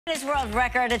His world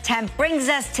record attempt brings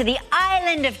us to the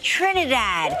island of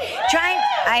Trinidad,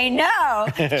 trying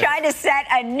to set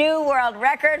a new world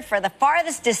record for the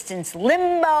farthest distance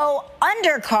Limbo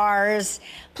undercars.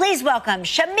 Please welcome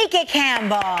Shamika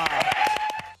Campbell.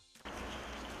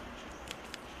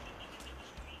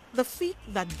 The feat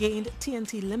that gained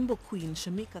TNT Limbo queen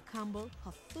Shamika Campbell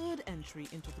her third entry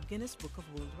into the Guinness Book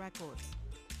of World Records.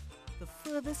 The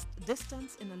furthest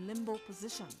distance in a limbo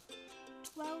position,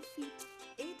 12 feet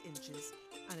 8 inches,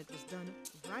 and it was done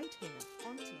right here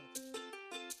on TV.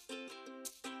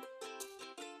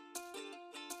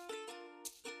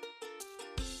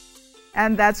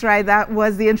 And that's right, that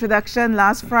was the introduction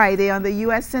last Friday on the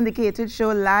U.S. syndicated show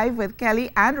Live with Kelly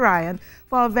and Ryan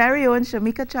for our very own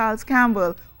Shamika Charles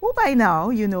Campbell, who by now,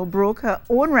 you know, broke her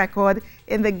own record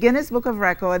in the Guinness Book of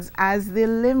Records as the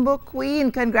Limbo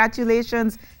Queen.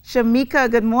 Congratulations,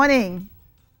 Shamika. Good morning.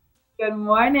 Good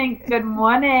morning. Good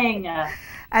morning.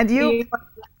 And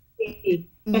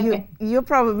you're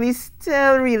probably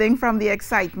still reeling from the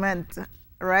excitement,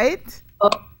 right? Oh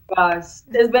gosh,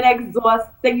 it's been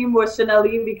exhausting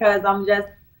emotionally because I'm just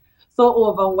so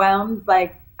overwhelmed.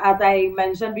 Like, as I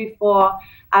mentioned before,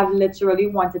 I've literally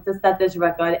wanted to set this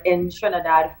record in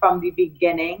Trinidad from the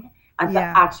beginning and to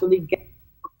actually get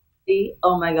it.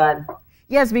 Oh my God.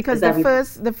 Yes, because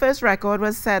the first record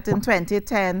was set in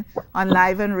 2010 on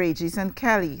Live and Regis and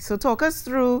Kelly. So talk us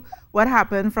through what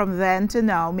happened from then to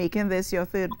now, making this your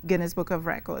third Guinness Book of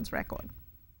Records record.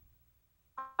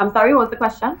 I'm sorry, what was the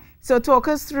question? So talk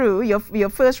us through your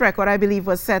first record, I believe,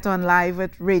 was set on Live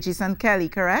with Regis and Kelly,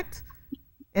 correct?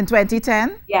 In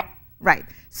 2010? Yeah. Right.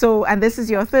 So, and this is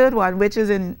your third one, which is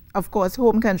in, of course,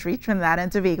 home country, Trinidad and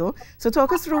Tobago. So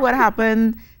talk us through what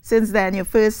happened since then, your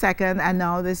first, second, and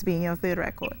now this being your third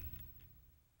record.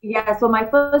 Yeah, so my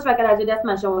first record, as you just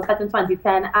mentioned, was set in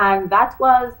 2010, and that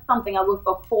was something I worked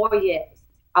for 4 years.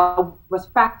 I was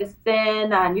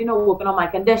practicing and, you know, working on my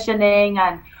conditioning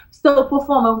and still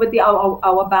performing with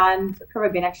our band,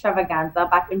 Caribbean Extravaganza,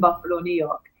 back in Buffalo, New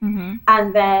York. Mm-hmm.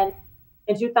 And then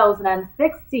in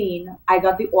 2016, I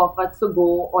got the offer to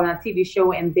go on a TV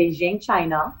show in Beijing,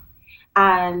 China.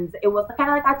 And it was kind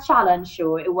of like a challenge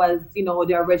show. It was, you know,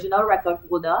 the original record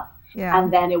holder. Yeah.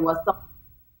 And then it was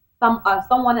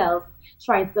someone else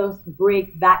trying to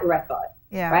break that record.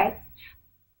 Yeah. Right?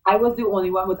 I was the only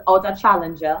one without a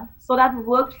challenger. So that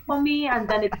worked for me. And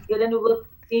then it didn't work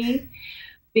for me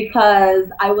because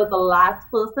I was the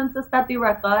last person to set the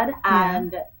record.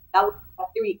 And that was at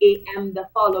 3 a.m. the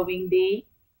following day.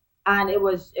 And it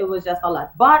was just a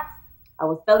lot. But I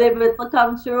was still able to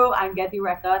come through and get the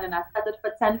record. And I set it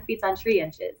for 10 feet and 3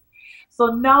 inches. So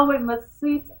now in my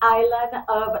sweet island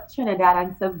of Trinidad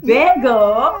and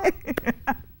Tobago,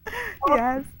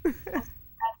 yes,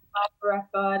 my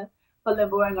record for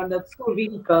Limboing on the 2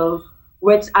 vehicles,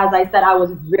 which, as I said, I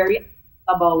was very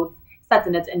about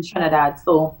setting it in Trinidad.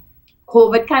 So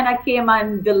COVID kind of came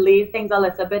and delayed things a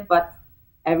little bit, but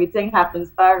everything happens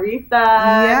for a reason.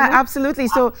 Yeah, absolutely.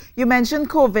 So you mentioned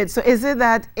COVID. So is it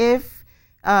that if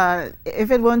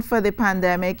it weren't for the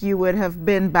pandemic, you would have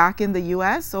been back in the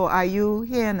U.S., or are you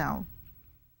here now?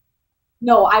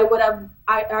 No, I would have.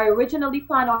 I originally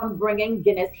planned on bringing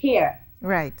Guinness here.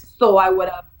 Right. So I would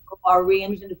have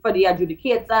arranged for the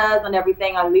adjudicators and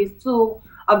everything, at least 2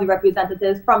 of the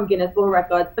representatives from Guinness World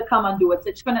Records to come and do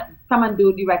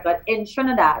the record in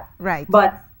Trinidad. Right.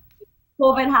 But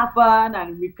COVID happened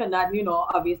and we could not, you know,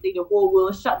 obviously the whole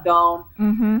world shut down.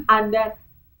 Mm-hmm. And then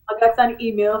I got an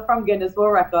email from Guinness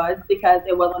World Records because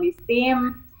it was on the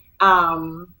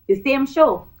same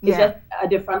show. It's just a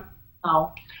different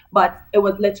now. But it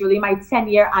was literally my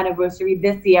 10-year anniversary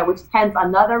this year, which is hence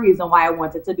another reason why I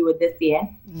wanted to do it this year.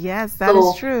 Yes, that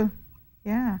is true.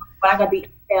 Yeah. When I got the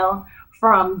email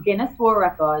from Guinness World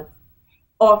Records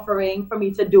offering for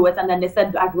me to do it, and then they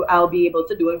said I'll be able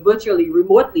to do it virtually,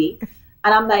 remotely.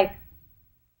 And I'm like,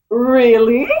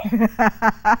 really?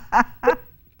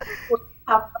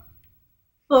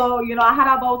 So, you know, I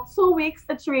had about 2 weeks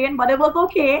to train, but it was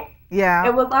okay. Yeah.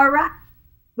 It was all right.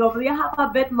 Normally I have a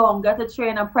bit longer to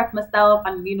train and prep myself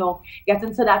and, you know, get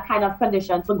into that kind of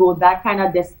condition to go that kind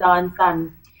of distance.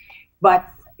 But,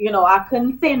 you know, I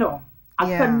couldn't say no.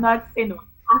 I could not say no.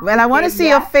 Well, I want to see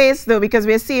your face, though, because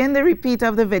we're seeing the repeat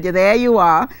of the video. There you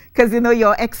are, because, you know,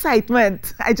 your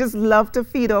excitement. I just love to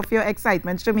feed off your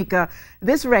excitement, Shamika.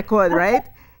 This record, right?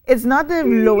 It's not the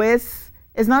lowest,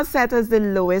 it's not set as the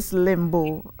lowest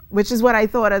Limbo, which is what I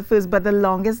thought at first, but the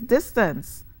longest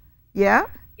distance. Yeah?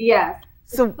 Yes.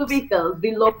 So, 2 vehicles.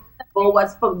 The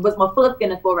lowest was my first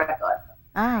Guinness World Record.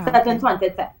 Set in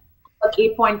 2010.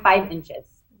 8.5 inches.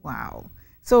 Wow.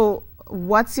 So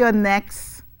what's your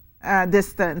next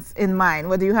distance in mind?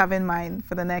 What do you have in mind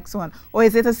for the next one? Or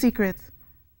is it a secret?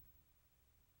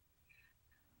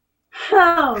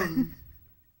 Well,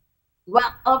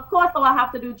 of course, I'll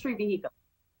have to do 3 vehicles.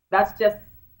 That's just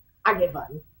a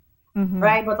given,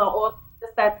 right? But I'll also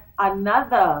set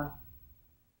another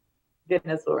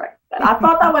Guinness World Record. I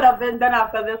thought that would have been done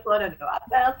after this one. And I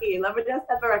said, okay, let me just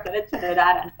set the record in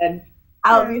Trinidad and then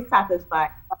I'll be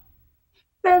satisfied.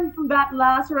 Since that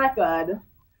last record,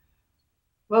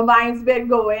 my mind's been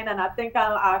going, and I think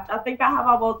I have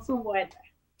about 2 more. Maybe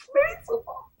 2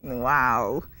 more.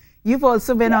 Wow. You've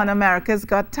also been on America's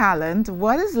Got Talent.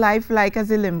 What is life like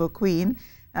as a Limbo Queen?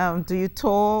 Do you tour,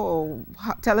 or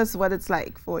tell us what it's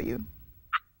like for you?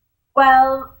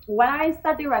 Well, when I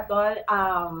set the record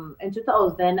in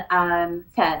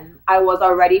 2010, I was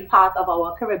already part of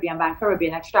our Caribbean Band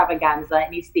Caribbean Extravaganza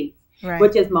in the States,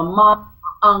 which is my mom,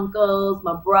 my uncles,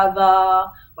 my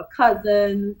brother, my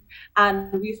cousins,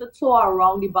 and we used to tour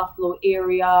around the Buffalo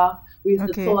area. We used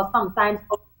to tour sometimes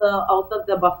out of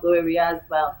the Buffalo area as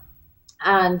well,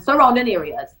 and surrounding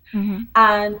areas.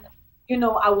 And you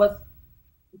know, I was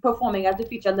performing as a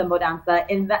featured limbo dancer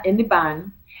in the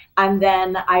band, and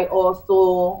then I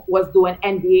also was doing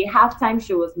NBA halftime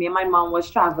shows. Me and my mom was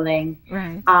traveling,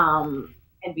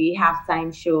 NBA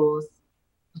halftime shows.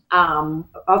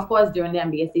 Of course, during the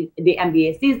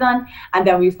NBA season, and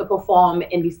then we used to perform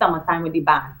in the summertime with the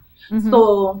band.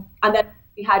 So, and then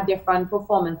we had different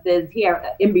performances here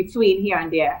in between here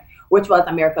and there, which was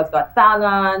America's Got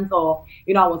Talent, or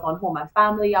you know, I was on Home and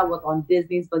Family, I was on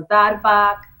Disney's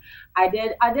Bazaar. I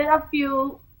did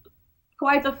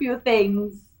quite a few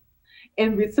things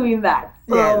in between that.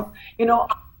 So you know,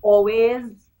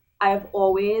 I've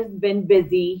always been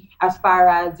busy as far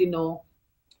as, you know,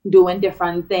 doing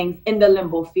different things in the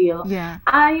limbo field.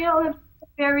 And you know, I'm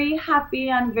very happy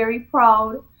and very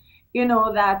proud, you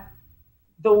know, that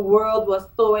the world was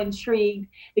so intrigued,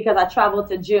 because I traveled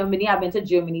to Germany. I've been to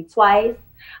Germany twice.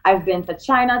 I've been to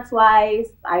China twice.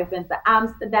 I've been to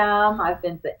Amsterdam. I've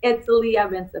been to Italy.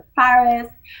 I've been to Paris,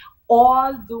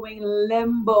 all doing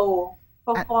limbo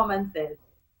performances.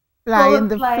 Flying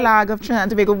the flag of Trinidad and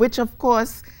Tobago, which of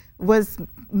course was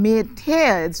made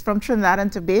here. It's from Trinidad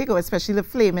and Tobago, especially the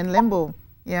Flaming Limbo.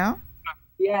 Yeah.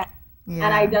 And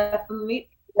I definitely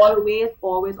always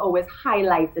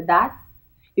highlighted that.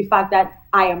 The fact that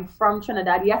I am from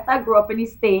Trinidad. Yes, I grew up in the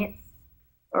States,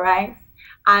 right?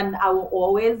 And I will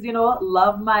always, you know,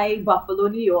 love my Buffalo,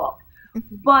 New York.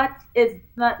 But it's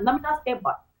not, let me not say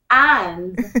but.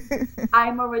 And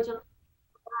I'm originally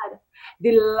from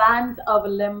the land of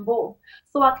limbo.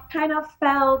 So I kind of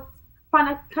felt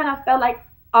like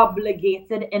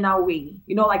obligated in a way.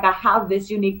 You know, like I have this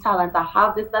unique talent. I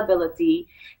have this ability.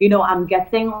 You know, I'm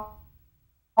getting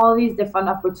all these different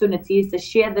opportunities to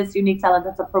share this unique talent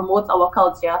and to promote our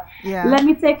culture. Let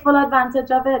me take full advantage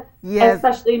of it.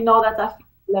 Especially now that I feel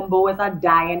limbo is a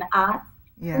dying art.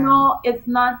 You know, it's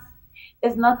not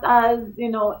as, you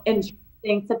know,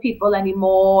 interesting to people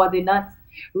anymore. They're not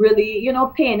really, you know,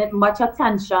 paying it much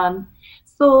attention.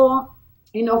 So,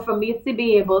 you know, for me to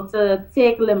be able to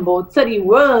take limbo to the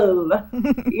world,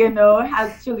 you know,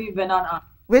 has truly been an honor.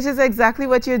 Which is exactly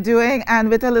what you're doing, and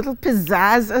with a little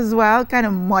pizzazz as well, kind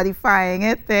of modifying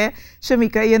it there.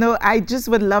 Shamika, you know, I just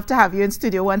would love to have you in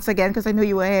studio once again, because I know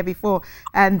you were here before,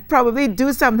 and probably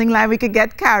do something like we could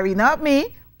get Carrie, not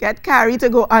me, get Carrie to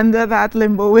go under that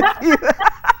limbo with you.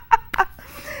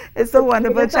 It's so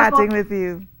wonderful chatting with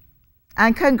you.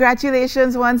 And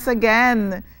congratulations once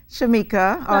again,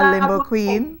 Shamika, our limbo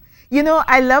queen. You know,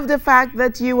 I love the fact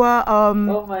that you are,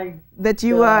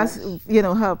 you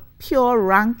know, her pure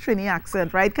rank Trini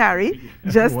accent, right, Carrie?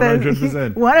 Just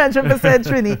 100%. 100%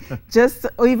 Trini. Just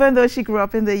even though she grew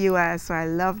up in the U.S. So I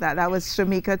love that. That was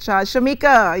Shamika Charles.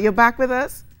 Shamika, you're back with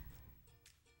us?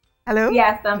 Hello?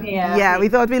 Yes, I'm here. Yeah, we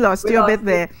thought we lost you a bit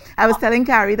there. I was telling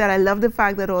Carrie that I love the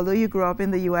fact that although you grew up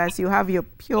in the U.S., you have your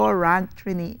pure rank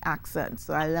Trini accent.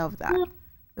 So I love that.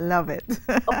 Love it.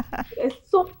 It's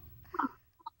so.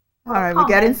 All right, we're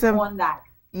getting some.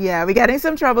 Yeah, we're getting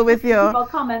some trouble with your.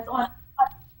 Comments on.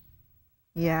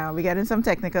 Yeah, we're getting some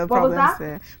technical problems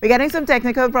there. We're getting some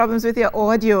technical problems with your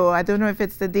audio. I don't know if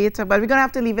it's the data, but we're going to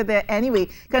have to leave it there anyway.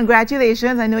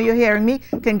 Congratulations. I know you're hearing me.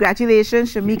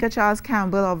 Congratulations, Shamika Charles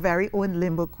Campbell, our very own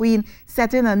limbo queen,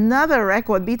 setting another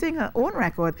record, beating her own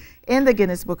record in the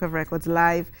Guinness Book of Records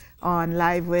live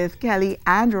with Kelly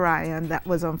and Ryan. That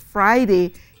was on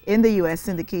Friday in the U.S.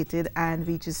 syndicated, and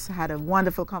we just had a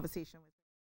wonderful conversation with